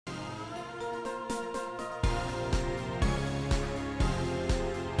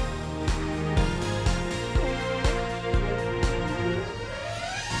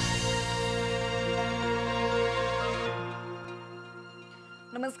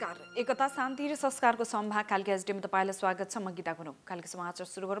नमस्कार। एकता शान्ति र संस्कारको सम्भाग कालिका एसडीएम तपाईलाई स्वागत छ। म गीता गुरुङ। कालिका समाचार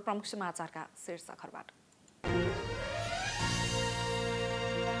सुरु गरौँ प्रमुख समाचारका शीर्षकहरुबाट।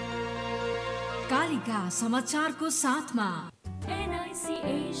 कालिका समाचारको साथमा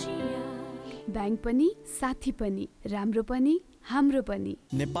बैंक पनि साथी पनि राम्रो पनि हाम्रो पनि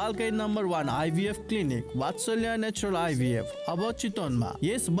नेपालकै नम्बर 1 आइभीएफ क्लिनिक वात्सल्य नेचुरल आइभीएफ अब चितवनमा।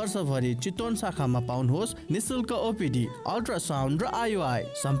 यस वर्षभरि चितवन शाखामा पाउनुहोस् निशुल्क ओपीडी, अल्ट्रासाउन्ड र आईओआई।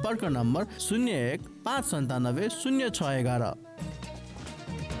 सम्पर्क नम्बर 01 597 0611।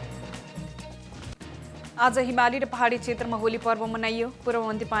 आज हिमाली र पहाडी क्षेत्रमा होली पर्व मनाइयो। पूर्व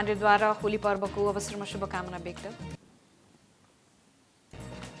मन्त्री पाण्डेद्वारा होली पर्वको अवसरमा शुभकामना व्यक्त।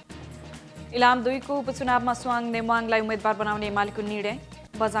 इलाम 2 को उपचुनावमा सुवाङ नेमवाङलाई उम्मेदवार बनाउने एमालेको निर्णय।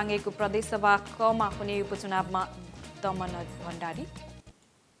 बझाङ 1 को प्रदेशसभा कमा हुने उपचुनावमा दमन भण्डारी।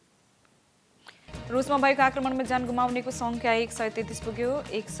 रुसमा भएको आक्रमणमा ज्यान गुमाउनेको संख्या 133 पुग्यो।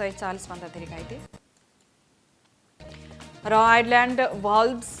 140 भन्दा धेरै घाइते। र आयरल्यान्ड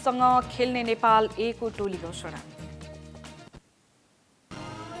भल्भसँग खेल्ने नेपाल A को टोली घोषणा।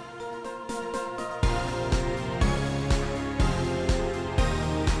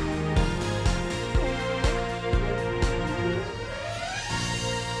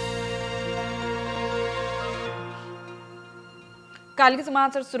 कालिका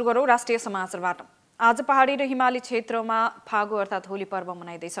समाचार सुरु गरौँ राष्ट्रिय समाचारबाट। आज पहाडी र हिमाली क्षेत्रमा फागु अर्थात् होली पर्व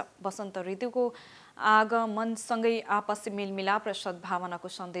मनाइँदैछ। वसन्त ऋतुको आगमनसँगै आपसी मेलमिलाप र सद्भावनाको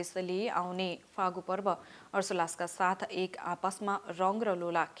सन्देश लिई आउने फागु पर्व हर्षोल्लासका साथ एक आपसमा रङ र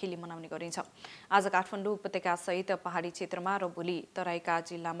लोला खेली मनाउने गरिन्छ। आज काठमाडौँ उपत्यका सहित पहाडी क्षेत्रमा र भोलि तराईका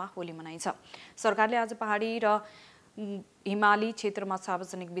जिल्लामा होली मनाइन्छ। सरकारले आज पहाडी र हिमाली क्षेत्रमा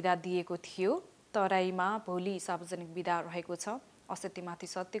सार्वजनिक बिदा दिएको थियो। तराईमा भोलि सार्वजनिक बिदा रहेको छ। असत्यमाथि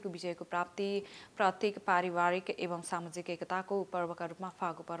सत्यको विजयको प्राप्ति प्रत्येक पारिवारिक एवं सामाजिक एकताको पर्वका रूपमा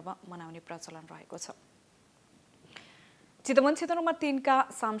फागु पर्व मनाउने प्रचलन रहेको छ। चितवन क्षेत्र नम्बर 3 का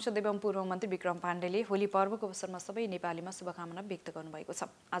सांसद एवं पूर्व मन्त्री विक्रम पाण्डेले होली पर्वको अवसरमा सबै नेपालीमा शुभकामना व्यक्त गर्नुभएको छ।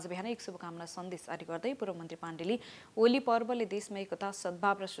 आज बिहान एक शुभकामना सन्देश जारी गर्दै पूर्व मन्त्री पाण्डेले होली पर्वले देशमा एकता,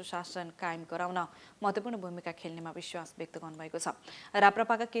 सद्भाव र सुशासन कायम गराउन महत्त्वपूर्ण भूमिका खेल्नेमा विश्वास व्यक्त गर्नुभएको छ।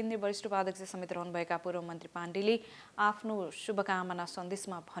 राप्रपाका केन्द्रीय वरिष्ठ उपाध्यक्ष समेत रहनुभएका पूर्व मन्त्री पाण्डेले आफ्नो शुभकामना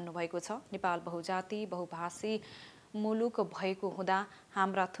सन्देशमा भन्नुभएको छ, नेपाल बहुजाति बहुभाषी मुलुक भएको हुँदा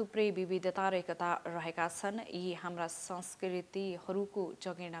हाम्रा थुप्रै विविधता र एकता रहेका छन्। यी हाम्रा संस्कृतिहरूको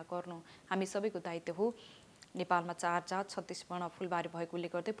जगेर्ना गर्नु हामी सबैको दायित्व हो। नेपालमा 4 जात 36 वर्ण फुलबारी भएको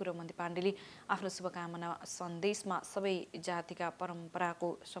उल्लेख गर्दै पूर्व मन्त्री पाण्डेले आफ्नो शुभकामना सन्देशमा सबै जातिका परम्पराको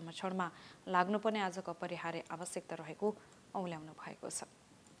संरक्षणमा लाग्नुपर्ने आजको अपरिहार्य आवश्यकता रहेको औल्याउनु भएको छ।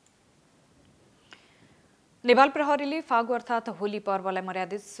 नेपाल प्रहरीले फागु अर्थात् होली पर्वलाई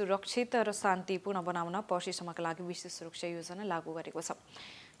मर्यादित, सुरक्षित र शान्तिपूर्ण बनाउन पर्सीसम्मका लागि विशेष सुरक्षा योजना लागू गरेको छ।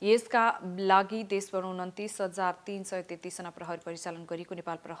 यसका लागि देशभर 29,333 जना प्रहरी परिचालन गरेको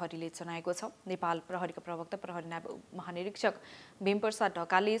नेपाल प्रहरीले जनाएको छ। नेपाल प्रहरीका प्रवक्ता प्रहरी नायब महानिरीक्षक भीमप्रसाद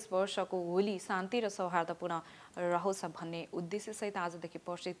ढकालले यस वर्षको होली शान्ति र सौहार्दपूर्ण रहोस् भन्ने उद्देश्यसहित आजदेखि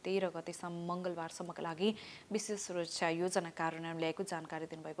पर्सी 13 गतेसम्म मङ्गलबारसम्मका लागि विशेष सुरक्षा योजना कार्यान्वयन ल्याएको जानकारी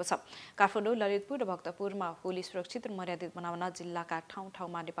दिनुभएको छ। काठमाडौँ, ललितपुर र भक्तपुरमा होली सुरक्षित र मर्यादित बनाउन जिल्लाका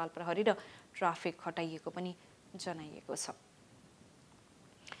ठाउँ-ठाउँमा नेपाल प्रहरी र ट्राफिक खटाइएको पनि जनाइएको छ।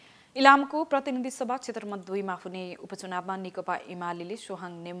 इलामको प्रतिनिधि सभा क्षेत्र नम्बर 2 मा हुने उपचुनावमा नेकपा एमालेले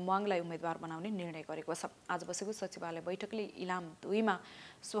सुहाङ नेमवाङलाई उम्मेदवार बनाउने निर्णय गरेको छ। आज बसेको सचिवालय बैठकले इलाम 2 मा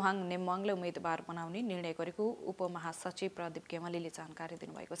सुहाङ नेमवाङलाई उम्मेदवार बनाउने निर्णय गरेको उपमहासचिव प्रदीप गेवालीले जानकारी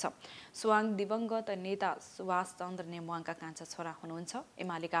दिनुभएको छ। सुहाङ दिवंगत नेता सुभाष चन्द्र नेमवाङका कान्छा छोरा हुनुहुन्छ।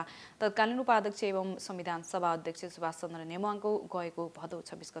 एमालेका तत्कालीन उपाध्यक्ष एवं संविधान सभा अध्यक्ष सुभाष चन्द्र नेमवाङको गएको भदौ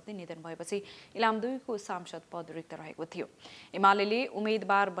 26 गते निधन भएपछि इलाम 2 को सांसद पद रिक्त रहेको थियो। एमालेले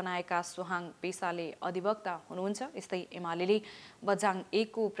उम्मेदवार बनाएका सुहाङ पेशाले अधिवक्ता हुनुहुन्छ। यस्तै एमालेले बझाङ 1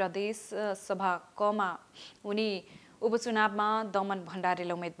 को प्रदेश सभा कमा हुने उपचुनावमा दमन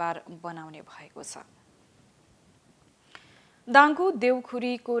भण्डारीलाई उम्मेदवार बनाउने भएको छ। दाङको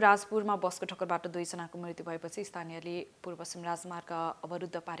देउखुरीको राजपुरमा बसको ठक्करबाट 2 जनाको मृत्यु भएपछि स्थानीयले पूर्व-पश्चिम राजमार्ग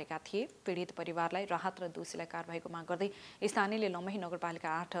अवरुद्ध पारेका थिए। पीडित परिवारलाई राहत र दोषीलाई कारबाहीको माग गर्दै स्थानीयले लमही नगरपालिका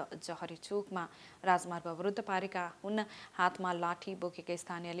 8 जहरी चोकमा राजमार्ग अवरुद्ध पारेका हुन्। हातमा लाठी बोकेका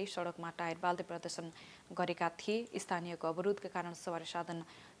स्थानीयले सडकमा टायर बाल्दै प्रदर्शन गरेका थिए। स्थानीयको अवरोधका कारण सवारी साधन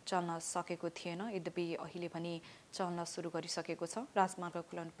चल्न सकेको थिएन। यद्यपि अहिले भने चल्न सुरु गरिसकेको छ। राजमार्ग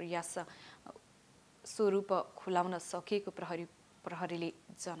खुलाउने प्रयास स्वरूप खुलाउन सकिएको प्रहरीले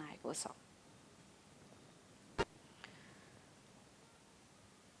जनाएको छ।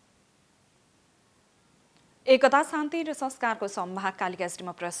 एकता शान्ति र संस्कारको सम्भाग कालिका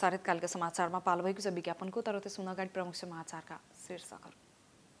एसडीएममा प्रसारित कालिका समाचारमा पालो भएको छ विज्ञापनको। तर त्यसभन्दा अगाडि प्रमुख समाचारका शीर्षकहरू।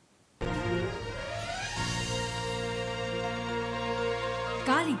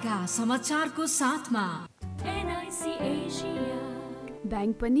 कालिका समाचारको साथमा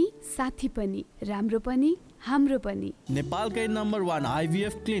बैंक पनि साथी पनि राम्रो पनि हाम्रो पनि नेपालकै नम्बर 1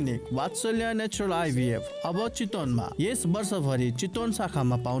 आइभीएफ क्लिनिक वात्सल्य नेचुरल आइभीएफ अब चितवनमा। यस वर्षभरि चितवन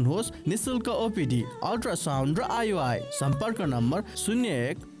शाखामा पाउनुहोस् निशुल्क ओपीडी, अल्ट्रासाउन्ड र आईओआई। सम्पर्क नम्बर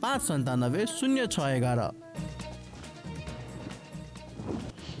 01 597 0611।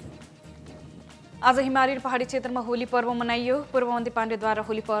 आज हिमाली र पहाडी क्षेत्रमा होली पर्व मनाइयो। पूर्व मन्त्री पाण्डेद्वारा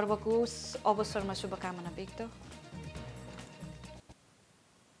होली पर्वको अवसरमा शुभकामना व्यक्त।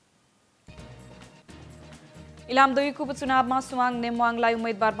 इलाम 2 को उपचुनावमा सुवाङ नेमवाङलाई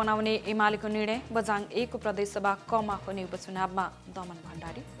उम्मेद्वार बनाउने एमालेको निर्णय। बझाङ 1 को प्रदेशसभा कमा हुने उपचुनावमा दमन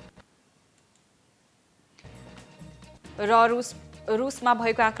भण्डारी। र रुसमा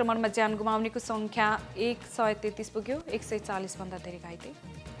भएको आक्रमणमा ज्यान गुमाउनेको संख्या 133 पुग्यो। 140 भन्दा धेरै घाइते।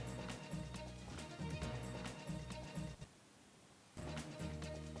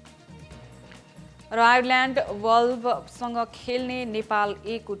 र आयरल्यान्ड वल्भसँग खेल्ने नेपाल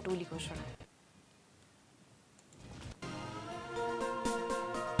 1 को टोली घोषणा।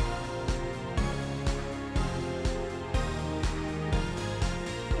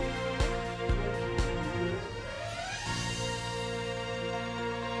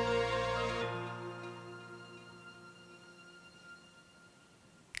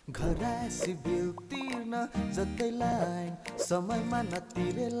 घरासी बिल तिर्न जतै लाइन समयमा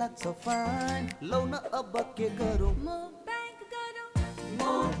नतिरे लाग्छ फाइन। लौ न अब के गरौँ म बैंक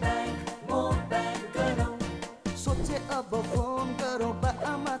गरौँ सोचे अब फोन गरौँ बा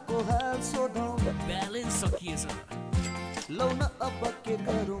आमाको हाल सोधौँ ब्यालेन्स सकिएछ। लौ न अब के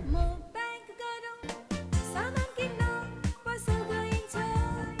गरौँ म बैंक गरौँ सामान किन्न पसल गइन्छ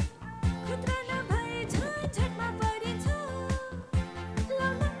खतरा नभए झन्झटमा परिन्छ।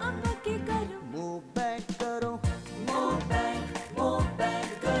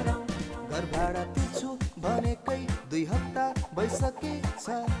 घर भाडा तिर्छु भनेकै 2 हप्ता भइसकेछ।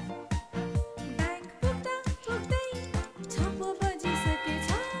 बैंक पुग्दा पुग्दै 6 बजिसकेछ।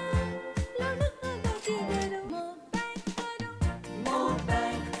 लौन अब के गरौँ म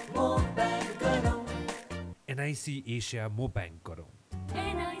बैंक गरौँ। एनआईसी एसिया मो बैंक गरौँ।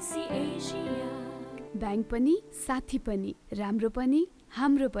 एनआईसी एसिया बैंक पनि साथी पनि राम्रो पनि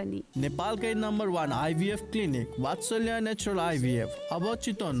हाम्रो पनि। नेपालकै नम्बर 1 आइभीएफ क्लिनिक वात्सल्य नेचुरल आइभीएफ अब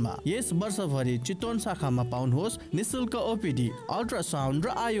चितवनमा। यस वर्षभरि चितवन शाखामा पाउनुहोस् निशुल्क ओपीडी, अल्ट्रासाउन्ड र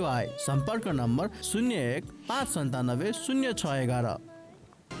आईओआई। सम्पर्क नम्बर 01 597 0611।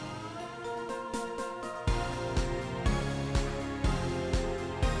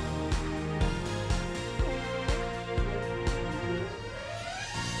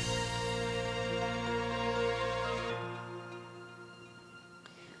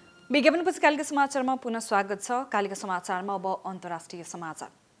 विज्ञापनपछि कालिका समाचारमा पुनः स्वागत छ। कालिका समाचारमा अब अन्तर्राष्ट्रिय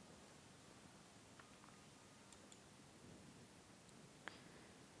समाचार।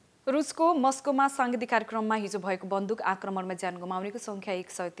 रुसको मस्कोमा सांगीतिक कार्यक्रममा हिजो भएको बन्दुक आक्रमणमा ज्यान गुमाउनेको संख्या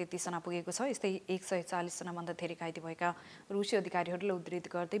 133 जना पुगेको छ। यस्तै 140 जना भन्दा धेरै घाइते भएका रुसी अधिकारीहरूले उद्धृत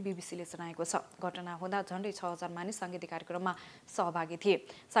गर्दै बीबीसीले जनाएको छ। घटना हुँदा झन्डै 6000 मानिस सांगीतिक कार्यक्रममा सहभागी थिए।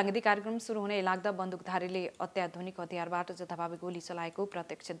 सांगीतिक कार्यक्रम सुरु हुने लाग्दा बन्दुकधारीले अत्याधुनिक हतियारबाट जथाभावी गोली चलाएको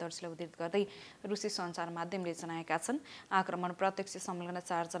प्रत्यक्षदर्शीलाई उद्धृत गर्दै रुसी सञ्चार माध्यमले जनाएका छन्। आक्रमण प्रत्यक्ष संलग्न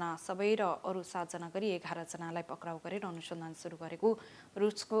 4 जना सबै र अरू 7 जना गरी 11 जनालाई पक्राउ गरेर अनुसन्धान सुरु गरेको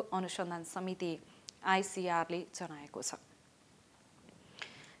रुसको अनुसन्धान समिति आईसीआरले जनाएको छ।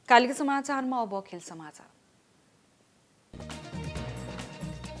 कालिका समाचारमा अब खेल समाचार।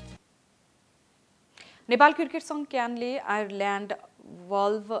 नेपाल क्रिकेट संघ क्यानले आयरल्यान्ड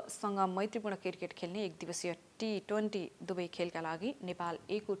वल्भसँग मैत्रीपूर्ण क्रिकेट खेल्ने 1 दिवसीय T20 दुवै खेलका लागि नेपाल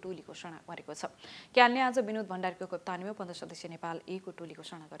 1 को टोली घोषणा गरेको छ। क्यानले आज विनोद भण्डारीको कप्तानीमा 15 सदस्यीय नेपाल 1 को टोली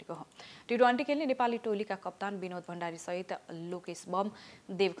घोषणा गरेको हो। T20 खेल्ने नेपाली टोलीका कप्तान विनोद भण्डारी सहित लोकेश बम,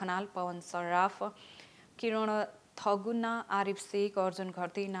 देव खनाल, पवन सराफ, किरण थगुना, आरिफ शेख, अर्जुन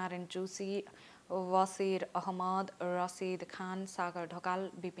घरती, नारायण जोशी, वसीर अहमद, रसिद खान, सागर ढकाल,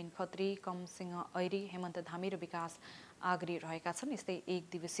 विपिन खत्री, कमसिंह ऐरी, हेमन्त धामी र विकास आगरी रहेका छन्। यस्तै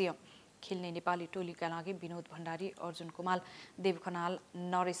 1 दिवसीय खेल्ने नेपाली टोलीका लागि विनोद भण्डारी, अर्जुन कुमाल, देव खनाल,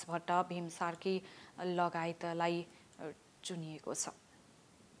 नरेश भट्ट, भीम सार्की लगायतलाई चुनिएको छ।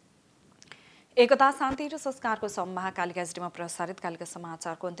 एकता, शान्ति र संस्कारको सम्माह कालिका एचडीमा प्रसारित कालिका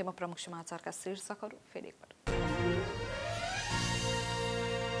समाचारको अन्त्यमा प्रमुख समाचारका शीर्षकहरू फेरि एकपटक।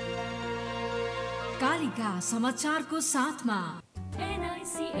 कालिका समाचारको साथमा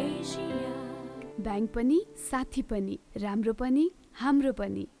बैंक पनि साथी पनि राम्रो पनि हाम्रो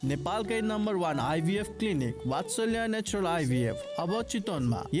पनि। नेपालकै नम्बर 1 आइभीएफ क्लिनिक वात्सल्य नेचुरल आइभीएफ अब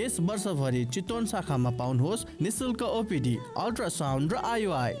चितवनमा। यस वर्षभरि चितवन शाखामा पाउनुहोस् निशुल्क ओपीडी, अल्ट्रासाउन्ड र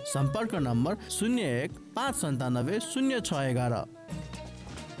आईओआई। सम्पर्क नम्बर 01 597 0611।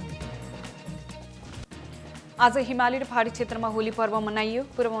 आज हिमाली र पहाडी क्षेत्रमा होली पर्व मनाइयो।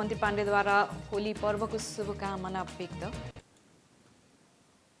 पूर्व मन्त्री पाण्डेद्वारा होली पर्वको शुभकामना व्यक्त।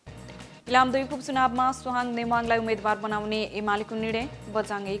 इलाम 2 उपचुनावमा सोहाङ नेमाङलाई उम्मेदवार बनाउने एमालेको निर्णय।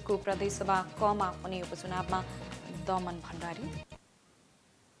 बझाङ 1 को प्रदेशसभा कमा हुने उपचुनावमा दमन भण्डारी।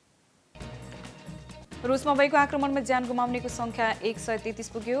 रुसमा भएको आक्रमणमा ज्यान गुमाउनेको संख्या 133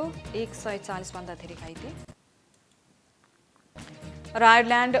 पुग्यो। 140 भन्दा धेरै घाइते। र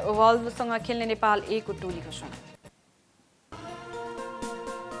आयरल्यान्ड वल्भसँग खेल्ने नेपाल A को टोली घोषणा।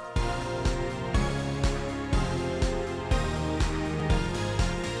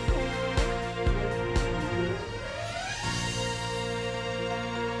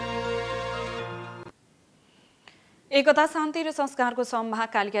 एकता शान्ति र संस्कारको सम्भाग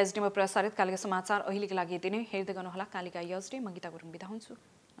कालिका एचडीमा प्रसारित कालिका समाचार अहिलेको लागि यति नै। हेर्दै गर्नुहोला कालिका एचडी। म गीता गुरुङ बिदा हुन्छु।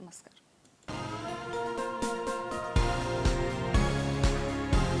 नमस्कार।